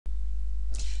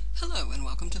Hello and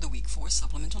welcome to the Week 4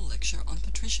 Supplemental Lecture on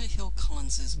Patricia Hill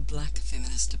Collins's Black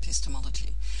Feminist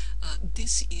Epistemology.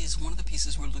 This is one of the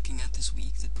pieces we're looking at this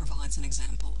week that provides an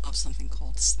example of something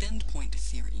called standpoint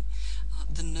theory,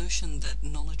 the notion that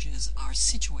knowledges are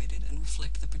situated and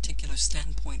reflect the particular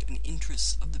standpoint and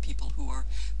interests of the people who are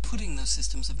putting those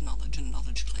systems of knowledge and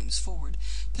knowledge claims forward.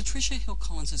 Patricia Hill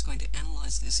Collins is going to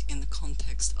analyze this in the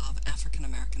context of African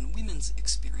American women's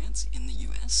experience in the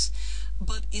US,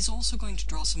 but is also going to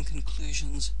draw some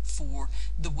conclusions for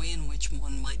the way in which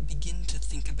one might begin to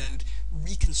think about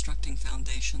reconstructing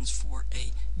foundations for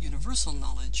a universal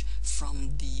knowledge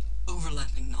from the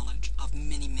overlapping knowledge of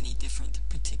many, many different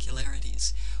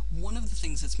particularities. One of the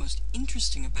things that's most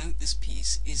interesting about this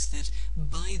piece is that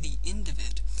by the end of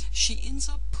it, she ends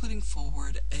up putting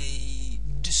forward a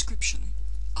description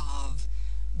of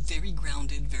very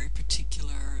grounded, very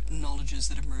particular knowledges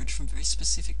that emerge from very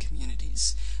specific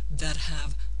communities that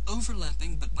have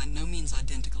overlapping but by no means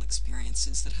identical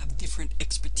experiences, that have different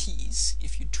expertise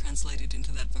if you translate it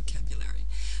into that vocabulary,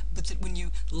 but that when you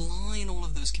line all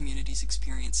of those communities'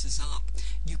 experiences up,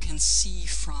 you can see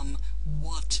from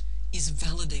what is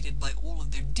validated by all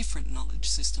of their different knowledge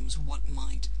systems what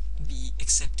might be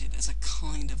accepted as a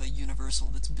kind of a universal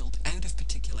that's built out of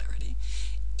particularity.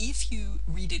 If you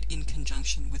read it in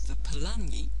conjunction with the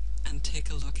Polanyi and take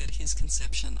a look at his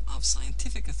conception of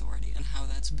scientific authority and how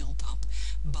that's built up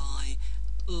by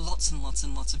lots and lots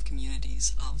and lots of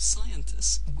communities of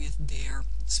scientists with their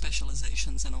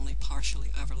specializations and only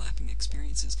partially overlapping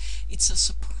experiences, it's a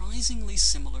surprisingly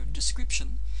similar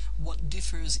description. What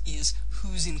differs is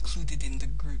who's included in the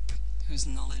group, whose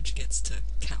knowledge gets to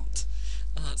count.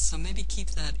 So maybe keep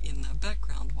that in the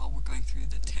background while we're going through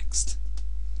the text.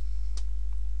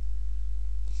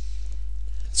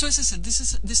 So as I said,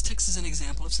 this text is an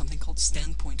example of something called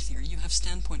standpoint theory. You have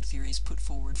standpoint theories put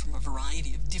forward from a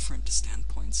variety of different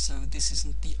standpoints, so this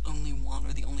isn't the only one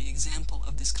or the only example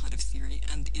of this kind of theory,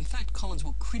 and in fact Collins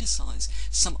will criticize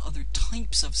some other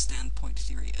types of standpoint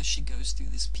theory as she goes through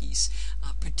this piece,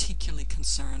 particularly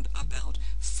concerned about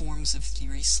forms of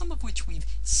theory, some of which we've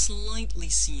slightly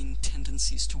seen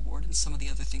tendencies toward, and some of the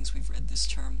other things we've read this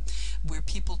term, where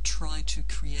people try to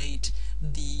create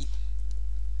the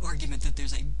argument that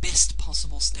there's a best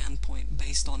possible standpoint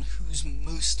based on who's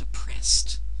most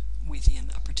oppressed within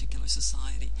a particular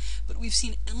society. But we've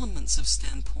seen elements of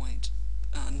standpoint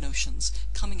notions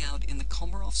coming out in the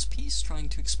Komarov's piece, trying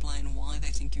to explain why they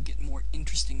think you get more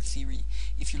interesting theory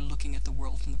if you're looking at the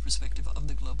world from the perspective of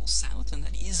the global south, and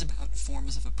that is about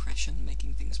forms of oppression,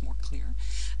 making things more clear,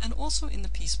 and also in the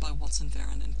piece by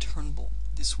Watson-Varon and Turnbull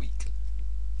this week.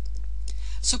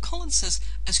 So Collins says,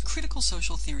 as critical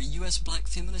social theory, U.S. black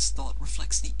feminist thought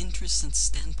reflects the interests and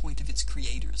standpoint of its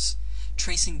creators.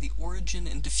 Tracing the origin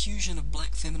and diffusion of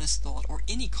black feminist thought, or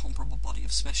any comparable body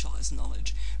of specialized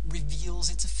knowledge, reveals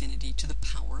its affinity to the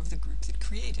power of the group that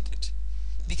created it.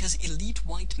 Because elite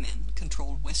white men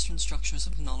controlled Western structures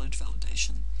of knowledge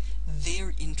validation,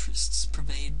 their interests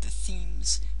pervade the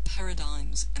themes,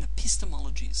 paradigms, and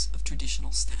epistemologies of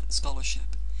traditional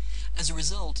scholarship. As a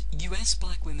result, U.S.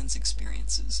 black women's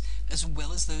experiences, as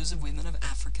well as those of women of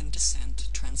African descent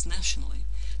transnationally,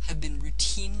 have been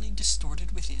routinely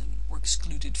distorted within or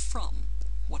excluded from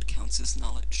what counts as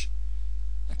knowledge.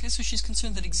 Okay, so she's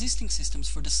concerned that existing systems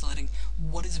for deciding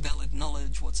what is valid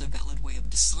knowledge, what's a valid way of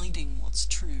deciding what's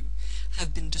true,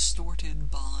 have been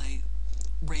distorted by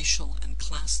racial and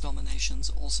class dominations,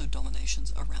 also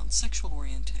dominations around sexual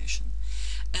orientation,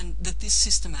 and that this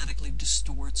systematically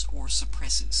distorts or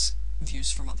suppresses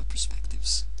views from other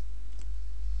perspectives.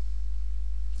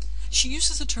 She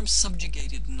uses the term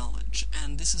subjugated knowledge,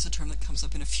 and this is a term that comes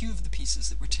up in a few of the pieces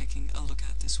that we're taking a look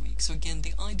at this week. So again,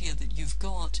 the idea that you've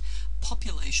got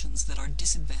populations that are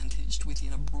disadvantaged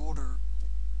within a broader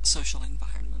social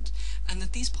environment, and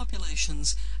that these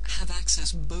populations have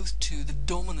access both to the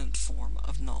dominant form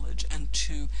of knowledge and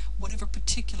to whatever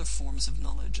particular forms of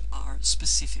knowledge are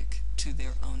specific to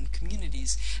their own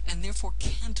communities, and therefore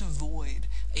can't avoid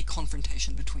a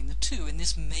confrontation between the two, and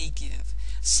this may give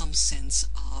some sense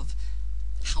of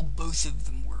how both of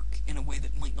them work in a way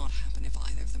that might not happen if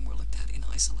either of them were looked at in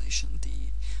isolation.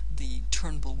 The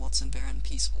Turnbull Watson-Varon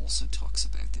piece also talks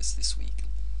about this week.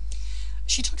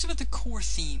 She talks about the core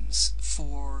themes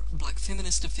for black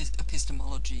feminist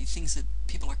epistemology, things that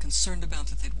people are concerned about,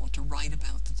 that they'd want to write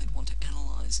about, that they'd want to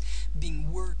analyze,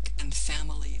 being work and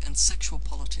family and sexual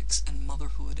politics and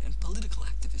motherhood and political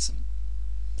activism.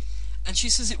 And she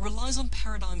says it relies on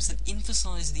paradigms that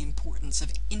emphasize the importance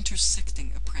of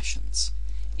intersecting oppressions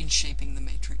in shaping the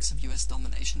matrix of U.S.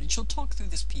 domination. And she'll talk through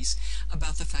this piece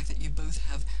about the fact that you both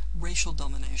have racial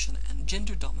domination and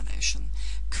gender domination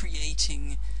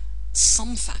creating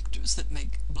some factors that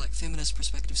make black feminist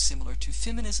perspective similar to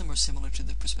feminism or similar to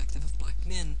the perspective of black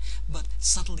men, but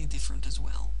subtly different as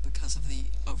well because of the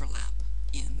overlap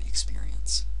in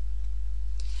experience.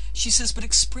 She says, but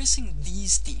expressing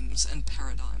these themes and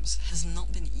paradigms has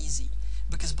not been easy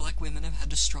because black women have had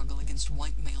to struggle against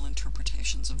white male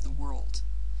interpretations of the world.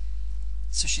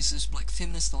 So she says black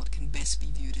feminist thought can best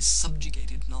be viewed as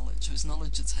subjugated knowledge, as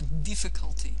knowledge that's had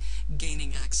difficulty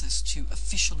gaining access to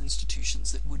official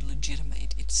institutions that would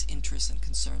legitimate its interests and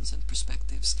concerns and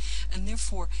perspectives, and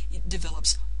therefore it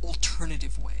develops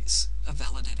alternative ways of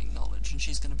validating knowledge, and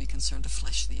she's going to be concerned to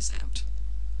flesh these out.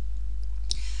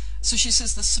 So she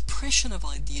says the suppression of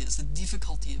ideas, the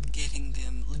difficulty of getting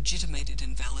them legitimated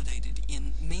and validated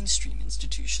in mainstream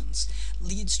institutions,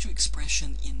 leads to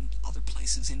expression in other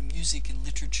places, in music, in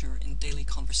literature, in daily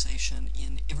conversation,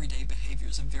 in everyday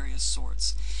behaviors of various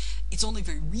sorts. It's only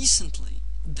very recently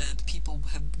that people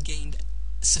have gained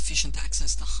sufficient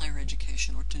access to higher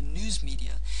education or to news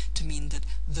media to mean that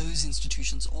those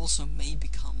institutions also may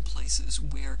become places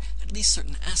where at least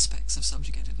certain aspects of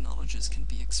subjugated knowledges can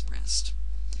be expressed.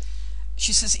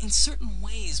 She says, in certain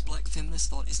ways, black feminist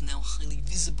thought is now highly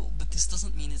visible, but this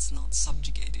doesn't mean it's not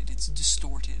subjugated, it's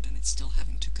distorted, and it's still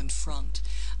having to confront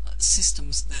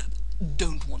systems that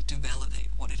don't want to validate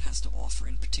what it has to offer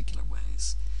in particular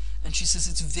ways. And she says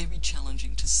it's very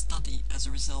challenging to study as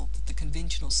a result that the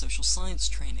conventional social science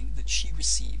training that she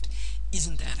received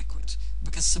isn't adequate,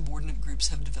 because subordinate groups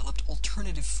have developed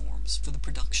alternative forms for the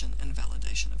production and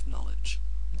validation of knowledge.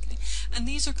 And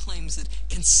these are claims that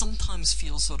can sometimes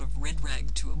feel sort of red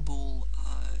rag to a bull.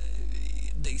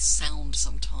 They sound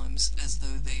sometimes as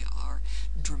though they are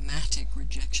dramatic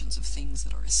rejections of things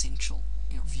that are essential,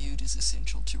 viewed as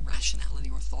essential to rationality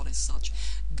or thought as such.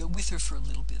 Go with her for a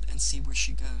little bit and see where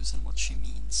she goes and what she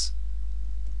means.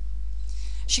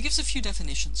 She gives a few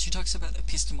definitions. She talks about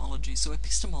epistemology. So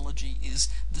epistemology is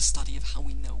the study of how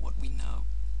we know what we know.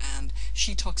 And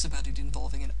she talks about it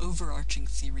involving an overarching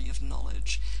theory of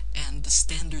knowledge and the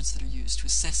standards that are used to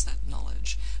assess that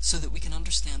knowledge so that we can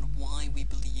understand why we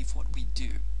believe what we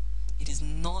do. It is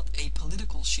not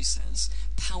apolitical, she says.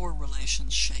 Power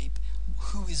relations shape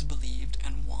who is believed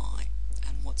and why,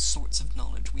 and what sorts of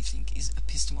knowledge we think is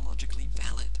epistemologically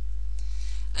valid.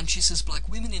 And she says black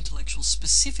women intellectuals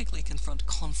specifically confront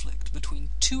conflict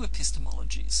between two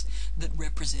epistemologies that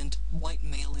represent white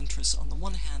male interests on the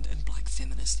one hand and black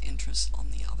feminist interests on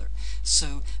the other.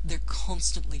 So they're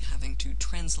constantly having to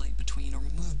translate between or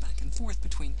move back and forth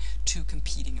between two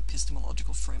competing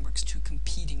epistemological frameworks, two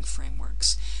competing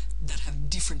frameworks that have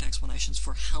different explanations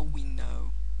for how we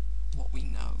know what we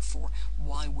know, for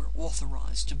why we're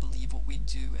authorized to believe what we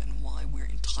do, and why we're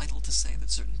entitled to say that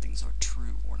certain things are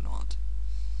true or not.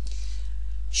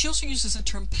 She also uses the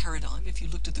term paradigm. If you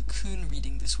looked at the Kuhn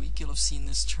reading this week, you'll have seen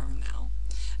this term now.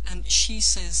 And she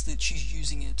says that she's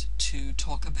using it to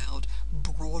talk about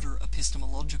broader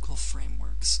epistemological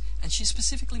frameworks. And she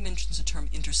specifically mentions the term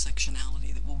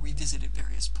intersectionality that we'll revisit at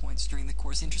various points during the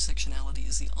course. Intersectionality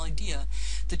is the idea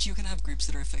that you can have groups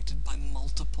that are affected by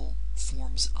multiple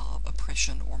forms of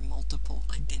oppression or multiple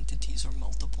identities or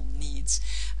multiple needs.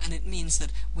 And it means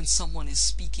that when someone is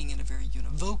speaking in a very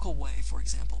univocal way, for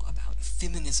example, about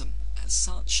feminism as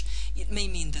such, it may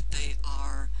mean that they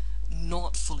are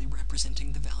not fully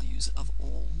representing the values of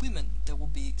all women. There will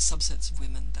be subsets of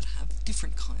women that have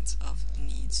different kinds of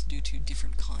needs due to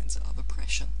different kinds of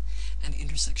oppression, and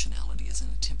intersectionality is an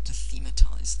attempt to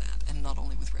thematize that, and not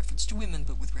only with reference to women,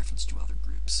 but with reference to other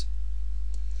groups.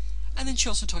 And then she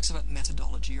also talks about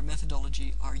methodology. Your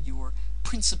methodology are your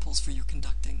principles for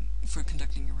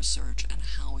conducting your research and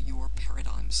how your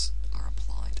paradigms are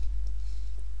applied.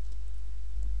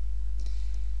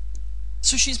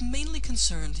 So she's mainly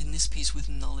concerned in this piece with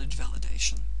knowledge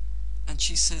validation. And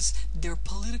she says there are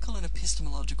political and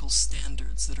epistemological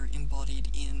standards that are embodied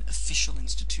in official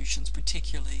institutions,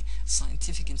 particularly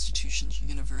scientific institutions,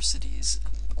 universities,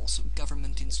 also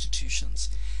government institutions.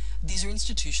 These are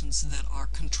institutions that are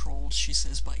controlled, she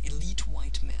says, by elite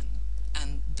white men,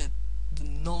 and that the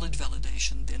knowledge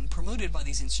validation then promoted by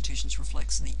these institutions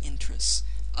reflects the interests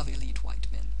of elite white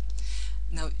men.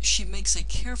 Now, she makes a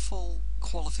careful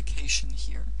qualification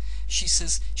here. She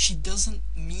says she doesn't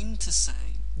mean to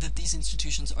say that these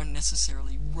institutions are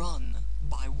necessarily run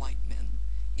by white men.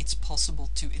 It's possible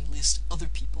to enlist other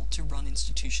people to run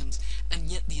institutions, and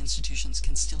yet the institutions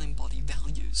can still embody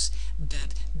values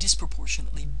that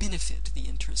disproportionately benefit the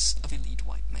interests of elite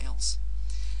white males.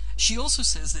 She also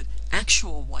says that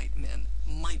actual white men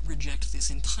might reject this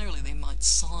entirely. They might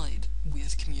side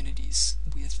with communities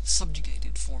with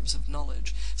subjugated forms of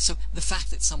knowledge. So the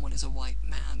fact that someone is a white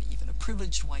man, even a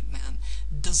privileged white man,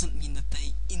 doesn't mean that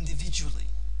they individually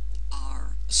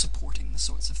are supporting the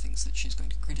sorts of things that she's going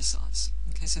to criticize.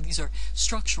 Okay, so these are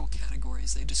structural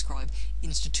categories. They describe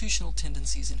institutional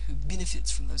tendencies and who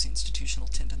benefits from those institutional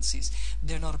tendencies.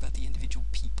 They're not about the individual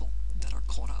people that are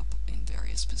caught up in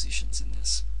various positions in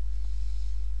this.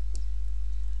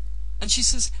 And she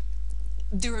says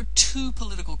there are two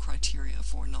political criteria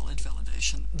for knowledge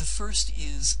validation. The first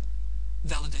is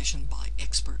validation by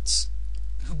experts,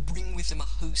 who bring with them a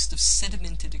host of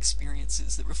sedimented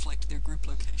experiences that reflect their group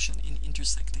location in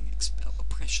intersecting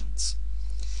oppressions.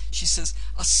 She says,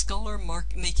 a scholar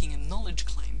making a knowledge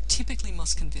claim typically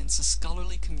must convince a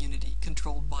scholarly community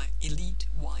controlled by elite,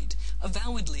 white,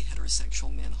 avowedly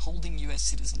heterosexual men holding U.S.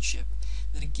 citizenship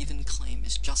that a given claim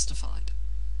is justified.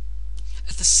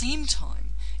 At the same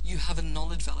time, you have a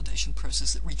knowledge validation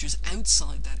process that reaches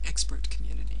outside that expert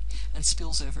community and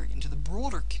spills over into the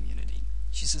broader community,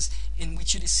 she says, in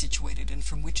which it is situated and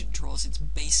from which it draws its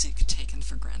basic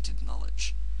taken-for-granted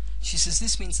knowledge. She says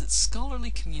this means that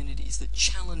scholarly communities that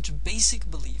challenge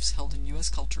basic beliefs held in U.S.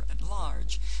 culture at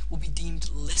large will be deemed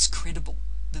less credible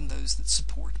than those that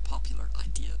support popular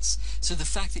ideas. So the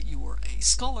fact that you are a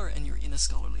scholar and you're in a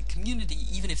scholarly community,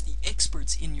 even if the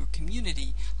experts in your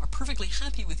community are perfectly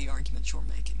happy with the arguments you're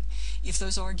making, if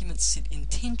those arguments sit in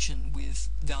tension with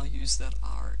values that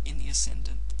are in the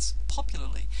ascendant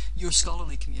popularly, your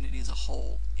scholarly community as a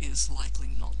whole is likely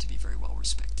not to be very well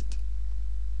respected.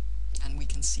 And we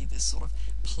can see this sort of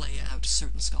play out.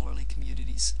 Certain scholarly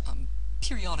communities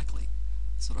periodically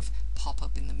sort of pop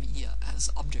up in the media as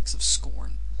objects of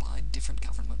scorn by different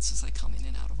governments as they come in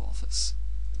and out of office.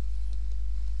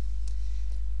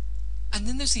 And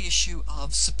then there's the issue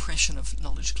of suppression of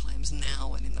knowledge claims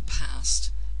now and in the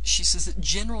past. She says that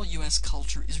general U.S.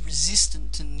 culture is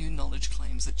resistant to new knowledge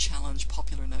claims that challenge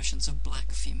popular notions of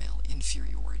black female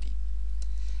inferiority.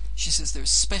 She says there are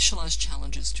specialized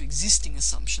challenges to existing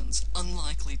assumptions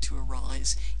unlikely to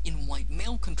arise in white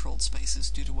male-controlled spaces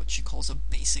due to what she calls a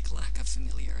basic lack of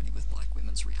familiarity with black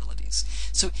women's realities.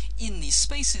 So in these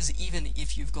spaces, even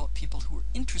if you've got people who are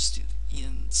interested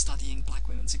in studying black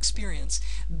women's experience,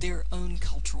 their own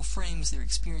cultural frames, their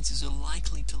experiences are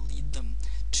likely to lead them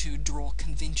to draw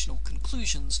conventional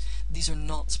conclusions. These are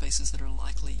not spaces that are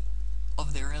likely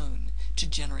of their own to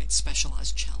generate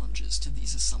specialized challenges to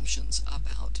these assumptions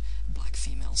about black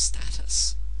female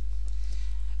status.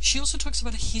 She also talks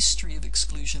about a history of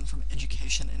exclusion from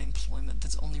education and employment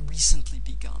that's only recently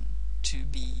begun to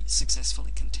be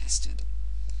successfully contested.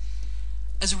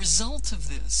 As a result of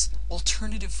this,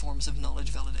 alternative forms of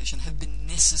knowledge validation have been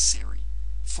necessary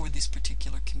for this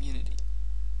particular community.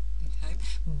 Okay?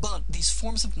 But these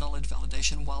forms of knowledge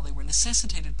validation, while they were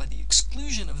necessitated by the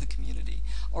exclusion of the community,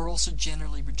 are also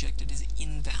generally rejected as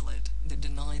invalid. They're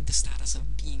denied the status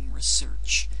of being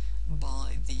research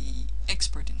by the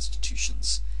expert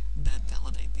institutions that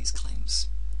validate these claims.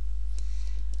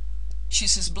 She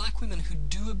says black women who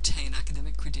do obtain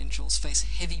academic credentials face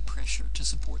heavy pressure to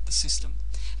support the system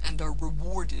and are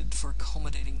rewarded for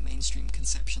accommodating mainstream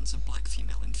conceptions of black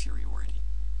female inferiority.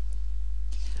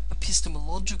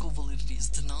 Epistemological validity is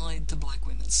denied to black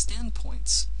women's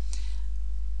standpoints.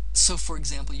 So, for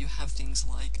example, you have things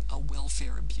like a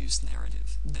welfare abuse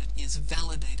narrative that is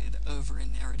validated over a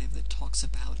narrative that talks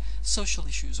about social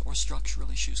issues or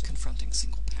structural issues confronting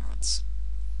single parents.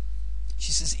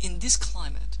 She says, in this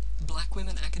climate, black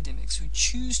women academics who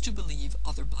choose to believe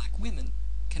other black women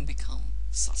can become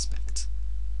suspect.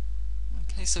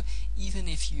 Okay, so even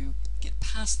if you get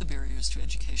past the barriers to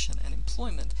education and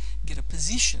employment, get a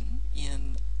position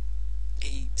in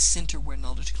a center where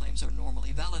knowledge claims are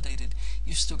normally validated,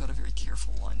 you've still got a very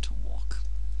careful line to walk.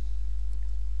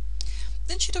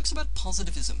 Then she talks about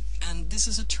positivism, and this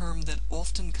is a term that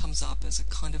often comes up as a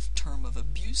kind of term of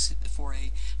abuse for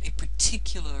a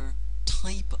particular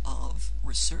type of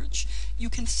research. You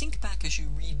can think back as you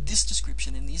read this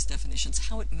description and these definitions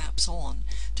how it maps on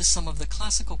to some of the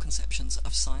classical conceptions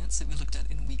of science that we looked at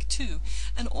in week 2,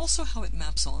 and also how it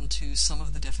maps on to some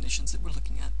of the definitions that we're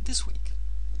looking at this week.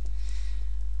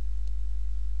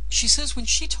 She says when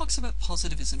she talks about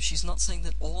positivism, she's not saying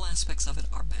that all aspects of it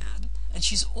are bad, and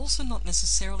she's also not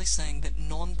necessarily saying that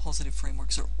non-positive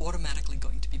frameworks are automatically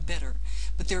going to be better,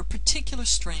 but there are particular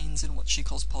strains in what she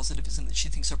calls positivism that she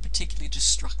thinks are particularly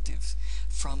destructive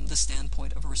from the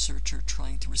standpoint of a researcher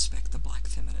trying to respect the black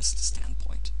feminist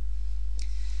standpoint.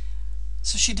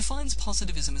 So she defines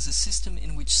positivism as a system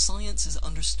in which science is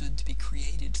understood to be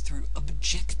created through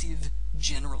objective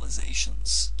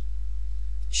generalizations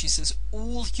She says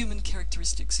all human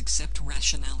characteristics except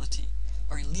rationality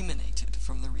are eliminated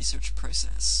from the research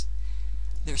process.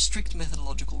 There are strict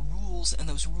methodological rules, and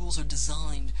those rules are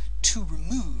designed to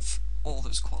remove all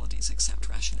those qualities except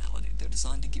rationality. They're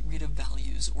designed to get rid of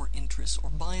values or interests or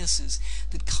biases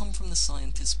that come from the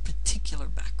scientist's particular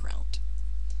background.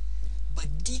 By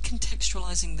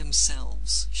decontextualizing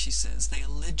themselves, she says, they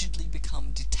allegedly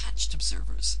become detached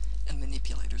observers and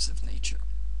manipulators of nature.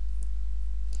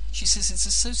 She says it's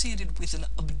associated with an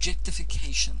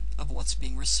objectification of what's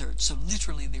being researched. So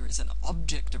literally there is an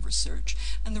object of research,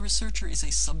 and the researcher is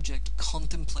a subject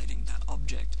contemplating that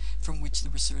object from which the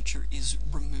researcher is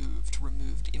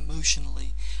removed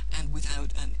emotionally and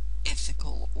without an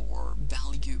ethical or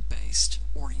value-based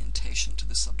orientation to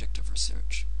the subject of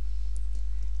research.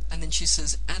 And then she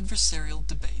says adversarial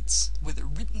debates, whether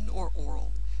written or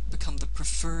oral, become the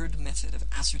preferred method of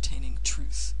ascertaining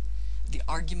truth. The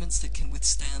arguments that can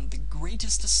withstand the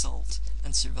greatest assault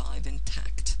and survive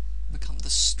intact become the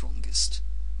strongest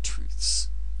truths.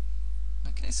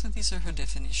 Okay, so these are her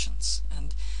definitions,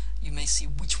 and you may see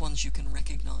which ones you can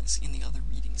recognize in the other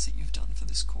readings that you've done for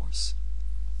this course.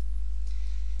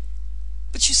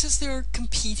 But she says there are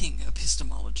competing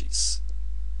epistemologies.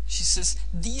 She says,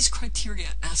 these criteria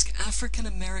ask African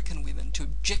American women to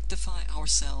objectify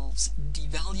ourselves,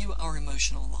 devalue our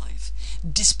emotional life,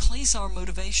 displace our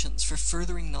motivations for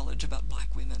furthering knowledge about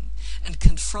black women, and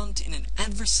confront in an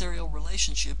adversarial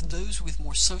relationship those with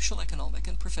more social, economic,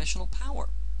 and professional power.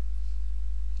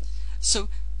 So,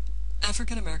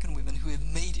 African American women who have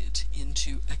made it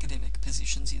into academic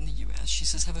positions in the US, she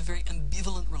says, have a very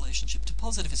ambivalent relationship to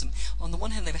positivism. On the one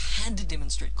hand, they've had to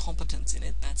demonstrate competence in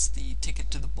it. That's the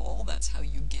ticket to the ball. That's how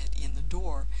you get in the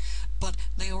door. But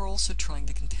they are also trying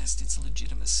to contest its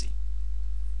legitimacy.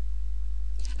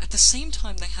 At the same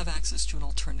time, they have access to an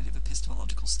alternative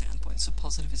epistemological standpoint, so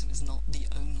positivism is not the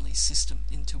only system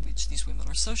into which these women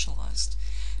are socialized.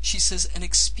 She says an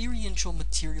experiential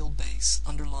material base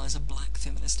underlies a black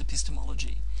feminist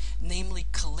epistemology, namely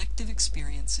collective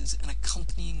experiences and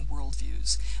accompanying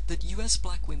worldviews that US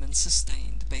black women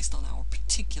sustained based on our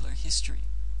particular history.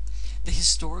 The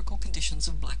historical conditions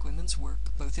of black women's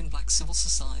work, both in black civil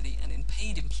society and in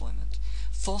paid employment,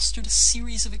 fostered a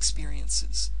series of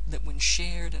experiences that, when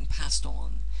shared and passed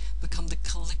on, become the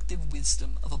collective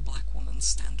wisdom of a black woman's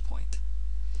standpoint.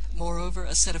 Moreover,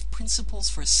 a set of principles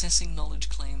for assessing knowledge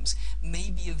claims may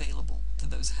be available to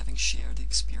those having shared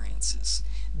experiences.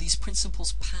 These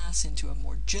principles pass into a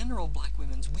more general black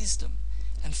women's wisdom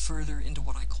and further into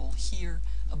what I call here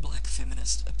a black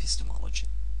feminist epistemology.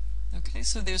 Okay,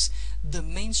 so there's the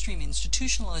mainstream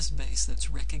institutionalized base that's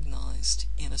recognized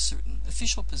in a certain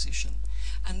official position,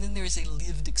 and then there is a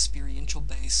lived experiential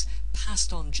base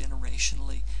passed on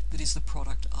generationally that is the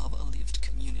product of a lived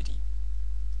community.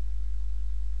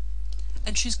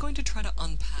 And she's going to try to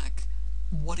unpack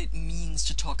what it means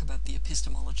to talk about the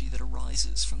epistemology that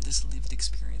arises from this lived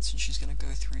experience, and she's going to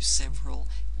go through several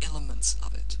elements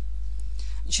of it.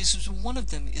 And she says one of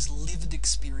them is lived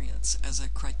experience as a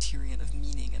criterion of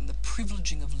meaning, and the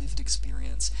privileging of lived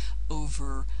experience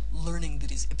over learning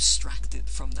that is abstracted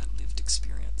from that lived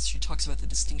experience. She talks about the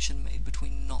distinction made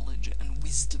between knowledge and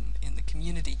wisdom in the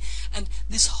community, and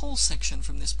this whole section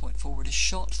from this point forward is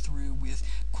shot through with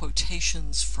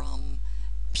quotations from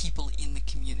people in the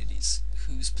communities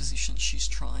whose positions she's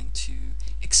trying to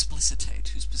explicitate,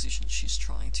 whose positions she's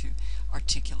trying to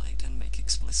articulate and make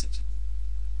explicit.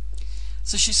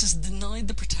 So she says, denied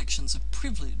the protections of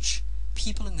privilege,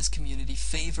 people in this community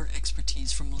favor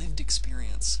expertise from lived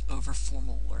experience over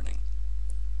formal learning.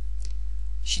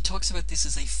 She talks about this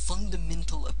as a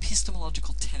fundamental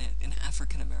epistemological tenet in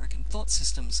African American thought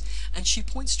systems, and she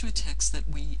points to a text that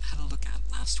we had a look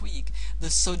at last week, the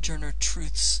Sojourner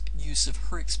Truth's use of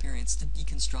her experience to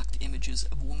deconstruct images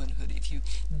of womanhood. If you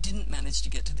didn't manage to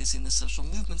get to this in the Social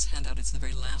Movements handout, it's the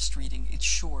very last reading. It's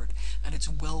short, and it's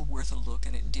well worth a look,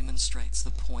 and it demonstrates the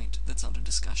point that's under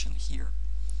discussion here.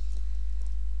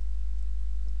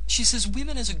 She says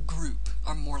women as a group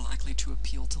are more likely to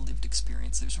appeal to lived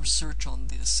experience. There's research on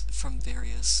this from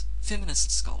various feminist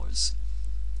scholars.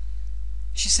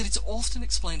 She said it's often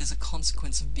explained as a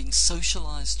consequence of being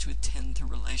socialized to attend to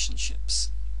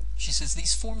relationships. She says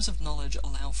these forms of knowledge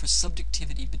allow for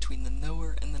subjectivity between the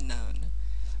knower and the known,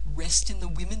 rest in the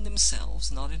women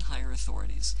themselves, not in higher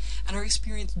authorities, and are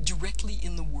experienced directly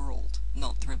in the world,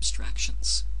 not through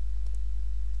abstractions.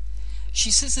 She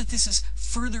says that this is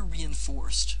further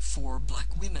reinforced for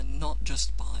black women, not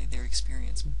just by their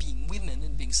experience being women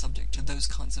and being subject to those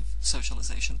kinds of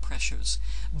socialization pressures,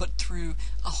 but through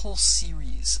a whole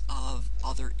series of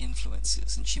other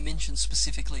influences. And she mentions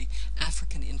specifically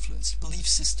African-influenced belief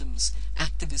systems,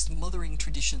 activist mothering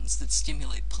traditions that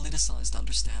stimulate politicized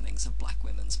understandings of black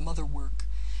women's mother work,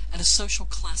 and a social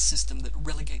class system that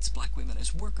relegates black women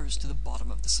as workers to the bottom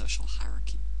of the social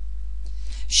hierarchy.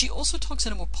 She also talks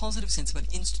in a more positive sense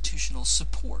about institutional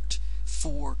support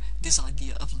for this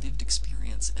idea of lived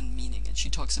experience and meaning, and she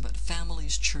talks about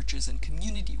families, churches, and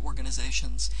community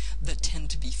organizations that tend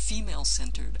to be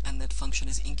female-centered and that function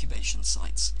as incubation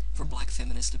sites for black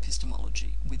feminist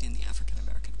epistemology within the African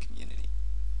American community.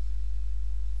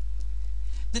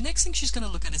 The next thing she's going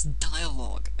to look at is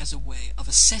dialogue as a way of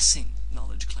assessing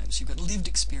knowledge claims. You've got lived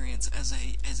experience as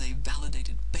a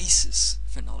validated basis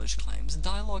for knowledge claims.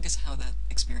 Dialogue is how that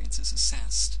experience is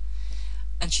assessed.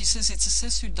 And she says it's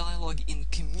assessed through dialogue in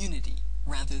community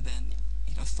rather than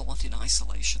thought in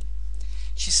isolation.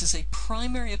 She says a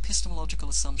primary epistemological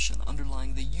assumption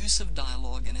underlying the use of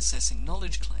dialogue in assessing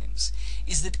knowledge claims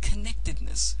is that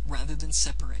connectedness rather than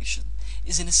separation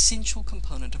is an essential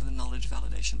component of the knowledge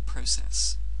validation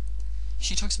process.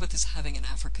 She talks about this having an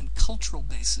African cultural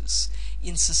basis.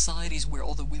 In societies where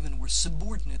all the women were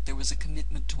subordinate, there was a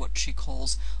commitment to what she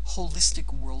calls holistic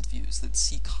worldviews that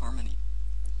seek harmony.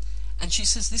 And she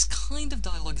says this kind of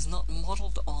dialogue is not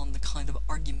modeled on the kind of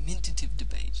argumentative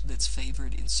debate that's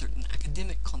favored in certain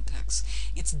academic contexts.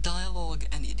 It's dialogue,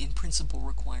 and it in principle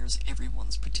requires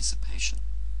everyone's participation.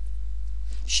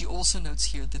 She also notes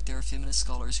here that there are feminist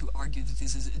scholars who argue that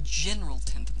this is a general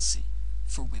tendency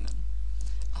for women,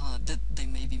 that they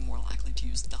may be more likely to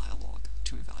use dialogue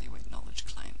to evaluate knowledge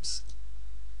claims.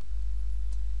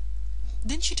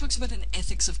 Then she talks about an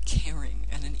ethics of caring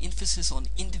and an emphasis on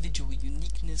individual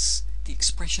uniqueness, the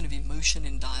expression of emotion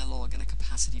in dialogue, and a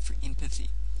capacity for empathy.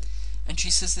 And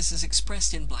she says this is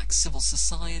expressed in black civil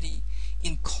society,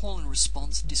 in call and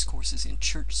response discourses in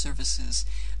church services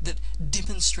that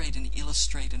demonstrate and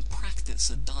illustrate and practice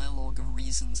a dialogue of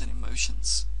reasons and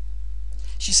emotions.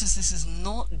 She says this is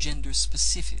not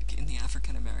gender-specific in the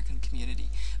African American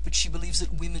community, but she believes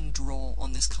that women draw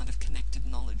on this kind of connected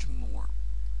knowledge more.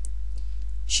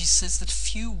 She says that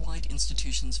few white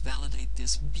institutions validate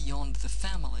this beyond the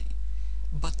family,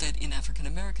 but that in African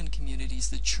American communities,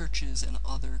 the churches and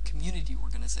other community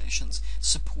organizations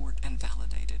support and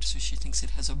validate it. So she thinks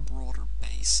it has a broader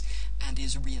base and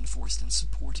is reinforced and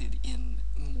supported in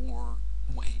more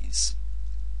ways.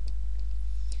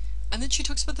 And then she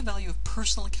talks about the value of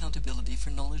personal accountability for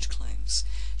knowledge claims.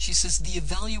 She says the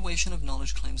evaluation of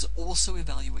knowledge claims also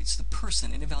evaluates the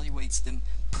person and evaluates them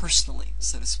personally,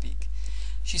 so to speak.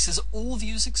 She says all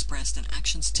views expressed and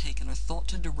actions taken are thought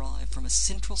to derive from a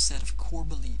central set of core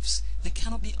beliefs that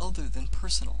cannot be other than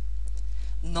personal.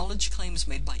 Knowledge claims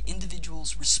made by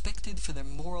individuals respected for their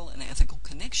moral and ethical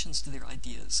connections to their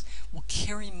ideas will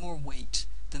carry more weight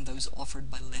than those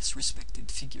offered by less respected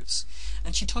figures.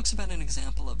 And she talks about an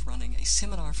example of running a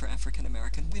seminar for African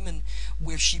American women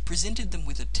where she presented them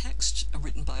with a text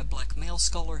written by a black male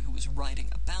scholar who was writing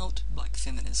about black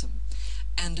feminism,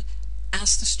 and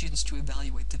asked the students to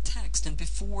evaluate the text. And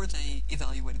before they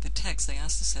evaluated the text, they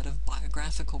asked a set of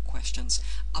biographical questions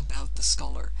about the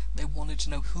scholar. They wanted to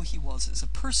know who he was as a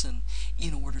person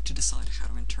in order to decide how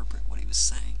to interpret what he was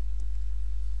saying.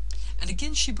 And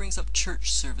again, she brings up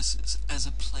church services as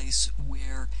a place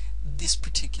where this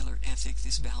particular ethic,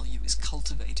 this value, is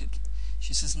cultivated.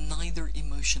 She says neither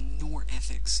emotion nor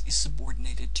ethics is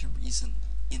subordinated to reason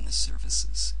in the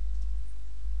services.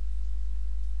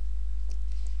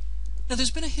 Now,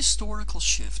 there's been a historical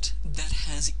shift that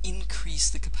has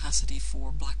increased the capacity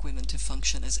for black women to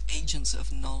function as agents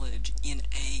of knowledge in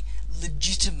a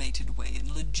legitimated way,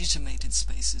 in legitimated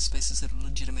spaces, spaces that are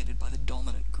legitimated by the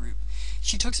dominant group.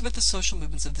 She talks about the social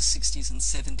movements of the 60s and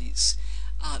 70s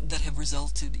that have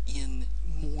resulted in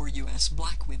more U.S.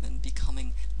 black women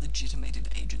becoming legitimated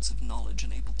agents of knowledge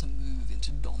and able to move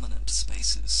into dominant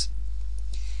spaces.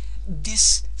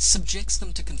 This subjects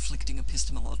them to conflicting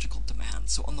epistemological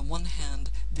demands. So on the one hand,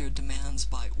 there are demands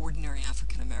by ordinary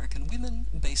African American women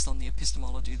based on the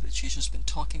epistemology that she's just been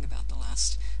talking about the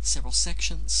last several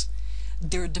sections.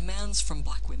 There are demands from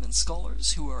black women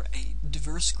scholars who are a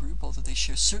diverse group, although they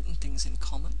share certain things in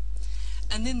common.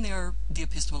 And then there are the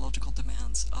epistemological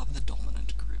demands of the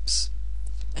dominant groups.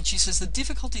 And she says the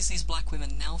difficulties these black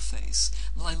women now face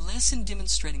lie less in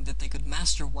demonstrating that they could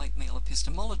master white male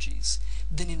epistemologies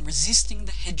than in resisting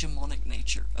the hegemonic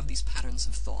nature of these patterns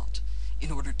of thought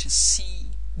in order to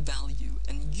see, value,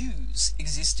 and use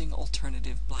existing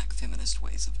alternative black feminist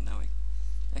ways of knowing.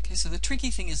 Okay, so the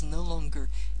tricky thing is no longer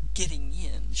getting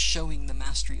in, showing the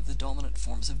mastery of the dominant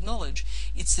forms of knowledge.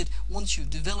 It's that once you've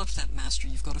developed that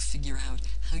mastery, you've got to figure out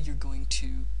how you're going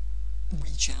to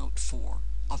reach out for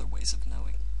other ways of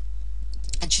knowing.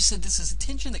 And she said this is a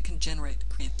tension that can generate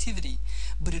creativity,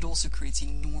 but it also creates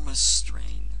enormous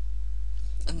strain.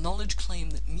 A knowledge claim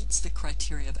that meets the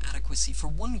criteria of adequacy for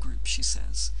one group, she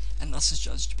says, and thus is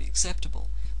judged to be acceptable,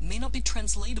 may not be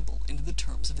translatable into the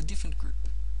terms of a different group.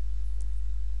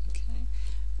 Okay?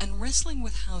 And wrestling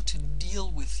with how to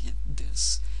deal with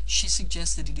this, she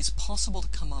suggests that it is possible to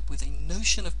come up with a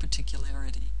notion of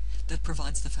particularity that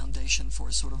provides the foundation for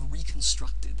a sort of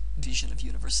reconstructed vision of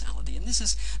universality. And this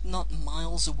is not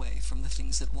miles away from the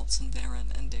things that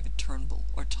Watson-Varon and David Turnbull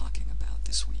are talking about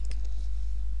this week.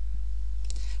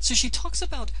 So she talks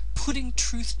about putting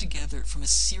truth together from a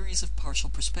series of partial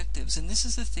perspectives, and this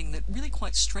is the thing that really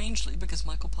quite strangely, because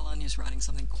Michael Polanyi is writing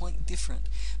something quite different,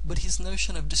 but his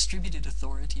notion of distributed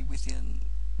authority within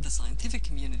the scientific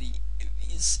community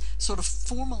is sort of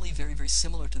formally very, very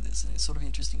similar to this, and it's sort of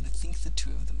interesting to think the two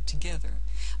of them together,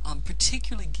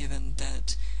 particularly given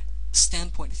that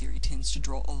standpoint theory tends to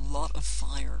draw a lot of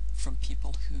fire from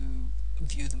people who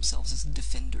view themselves as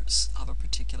defenders of a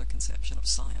particular conception of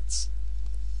science.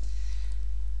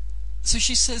 So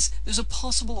she says there's a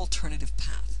possible alternative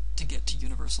path to get to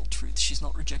universal truth. She's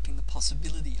not rejecting the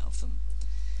possibility of them.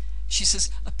 She says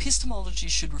epistemology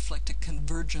should reflect a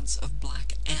convergence of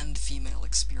black and female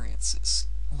experiences.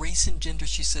 Race and gender,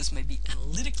 she says, may be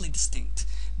analytically distinct,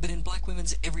 but in black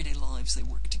women's everyday lives they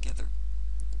work together.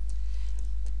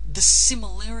 The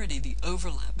similarity, the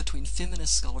overlap between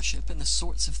feminist scholarship and the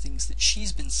sorts of things that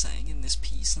she's been saying in this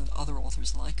piece, and that other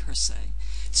authors like her say,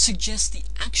 suggests the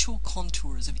actual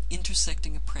contours of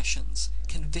intersecting oppressions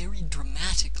can vary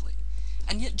dramatically,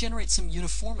 and yet generate some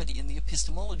uniformity in the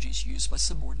epistemologies used by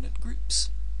subordinate groups.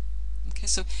 Okay,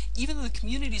 so even though the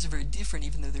communities are very different,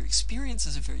 even though their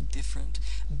experiences are very different,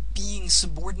 being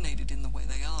subordinated in the way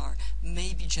they are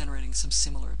may be generating some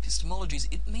similar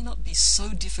epistemologies. It may not be so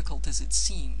difficult as it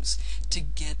seems to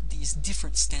get these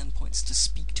different standpoints to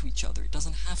speak to each other. It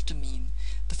doesn't have to mean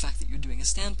the fact that you're doing a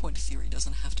standpoint theory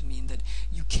doesn't have to mean that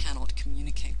you cannot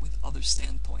communicate with other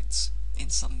standpoints in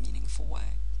some meaningful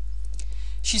way.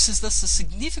 She says thus the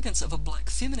significance of a black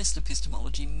feminist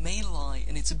epistemology may lie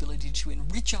in its ability to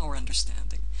enrich our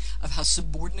understanding of how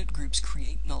subordinate groups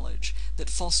create knowledge that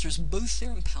fosters both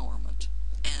their empowerment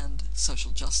and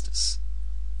social justice.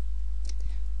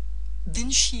 Then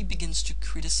she begins to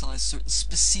criticize certain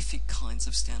specific kinds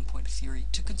of standpoint theory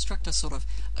to construct a sort of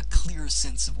a clearer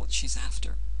sense of what she's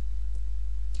after.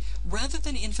 Rather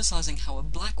than emphasizing how a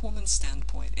black woman's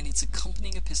standpoint and its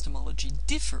accompanying epistemology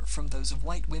differ from those of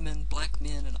white women, black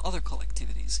men, and other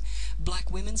collectivities, black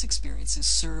women's experiences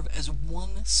serve as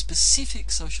one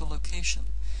specific social location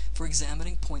for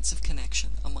examining points of connection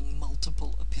among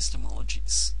multiple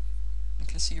epistemologies.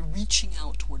 Okay, so you're reaching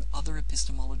out toward other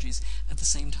epistemologies at the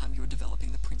same time you're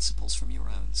developing the principles from your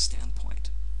own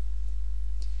standpoint.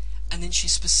 And then she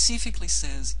specifically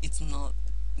says it's not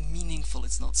meaningful,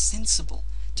 it's not sensible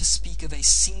to speak of a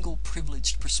single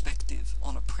privileged perspective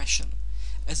on oppression,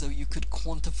 as though you could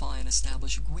quantify and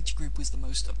establish which group was the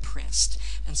most oppressed,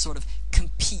 and sort of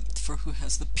compete for who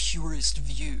has the purest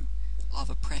view of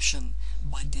oppression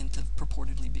by dint of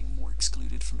purportedly being more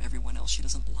excluded from everyone else. She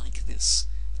doesn't like this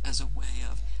as a way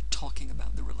of talking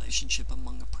about the relationship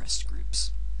among oppressed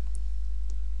groups.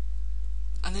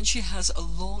 And then she has a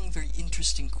long, very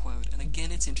interesting quote, and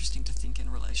again it's interesting to think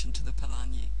in relation to the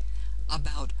Polanyi,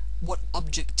 about what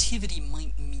objectivity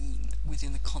might mean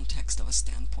within the context of a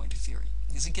standpoint theory.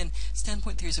 Because again,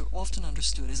 standpoint theories are often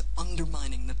understood as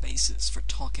undermining the basis for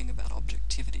talking about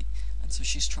objectivity, and so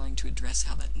she's trying to address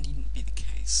how that needn't be the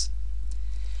case.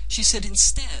 She said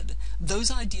instead,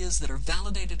 those ideas that are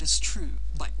validated as true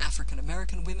by African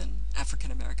American women,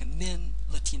 African American men,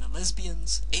 Latina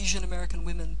lesbians, Asian American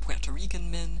women, Puerto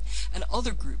Rican men, and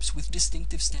other groups with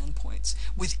distinctive standpoints,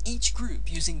 with each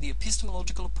group using the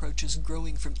epistemological approaches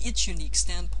growing from its unique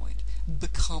standpoint,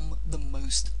 become the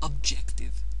most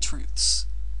objective truths.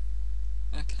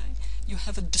 Okay? You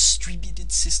have a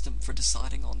distributed system for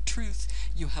deciding on truth.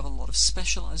 You have a lot of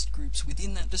specialized groups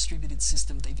within that distributed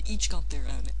system. They've each got their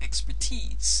own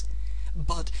expertise.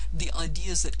 But the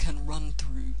ideas that can run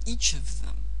through each of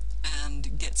them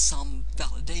and get some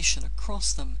validation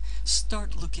across them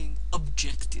start looking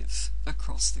objective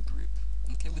across the group.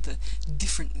 Okay? With a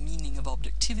different meaning of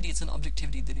objectivity, it's an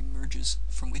objectivity that emerges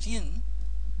from within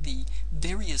the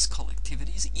various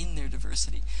collectivities in their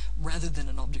diversity, rather than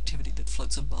an objectivity that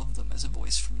floats above them as a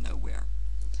voice from nowhere.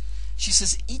 She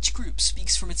says each group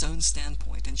speaks from its own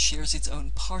standpoint and shares its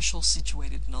own partial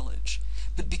situated knowledge,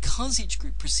 but because each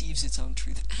group perceives its own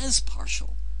truth as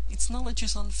partial, its knowledge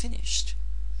is unfinished.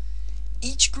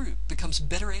 Each group becomes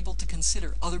better able to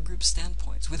consider other groups'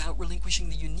 standpoints without relinquishing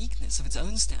the uniqueness of its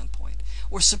own standpoint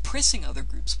or suppressing other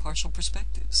groups' partial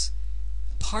perspectives.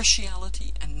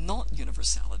 Partiality and not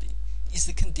universality is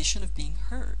the condition of being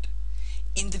heard.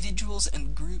 Individuals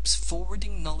and groups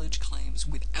forwarding knowledge claims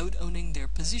without owning their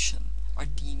position are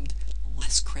deemed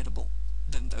less credible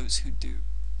than those who do.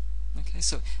 Okay,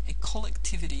 so a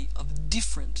collectivity of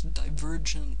different,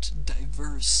 divergent,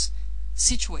 diverse,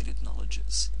 situated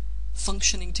knowledges,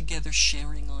 functioning together,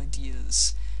 sharing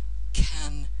ideas,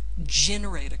 can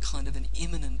generate a kind of an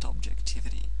immanent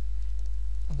objectivity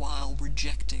while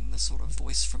rejecting the sort of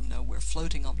voice from nowhere,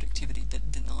 floating objectivity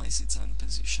that denies its own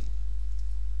position.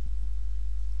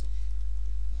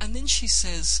 And then she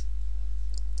says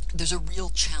there's a real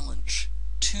challenge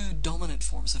to dominant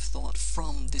forms of thought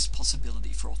from this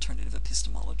possibility for alternative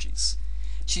epistemologies.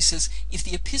 She says, if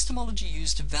the epistemology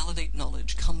used to validate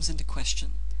knowledge comes into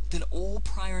question, then all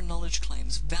prior knowledge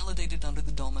claims validated under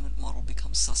the dominant model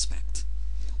become suspect.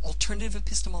 Alternative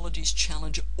epistemologies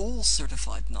challenge all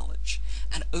certified knowledge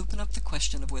and open up the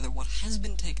question of whether what has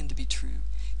been taken to be true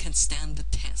can stand the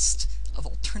test of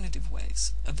alternative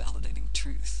ways of validating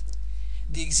truth.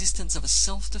 The existence of a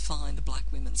self-defined black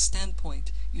women's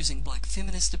standpoint using black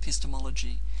feminist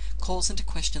epistemology calls into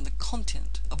question the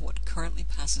content of what currently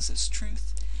passes as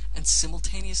truth and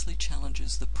simultaneously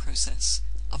challenges the process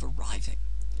of arriving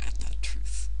at that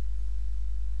truth.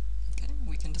 Okay,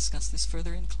 we can discuss this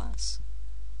further in class.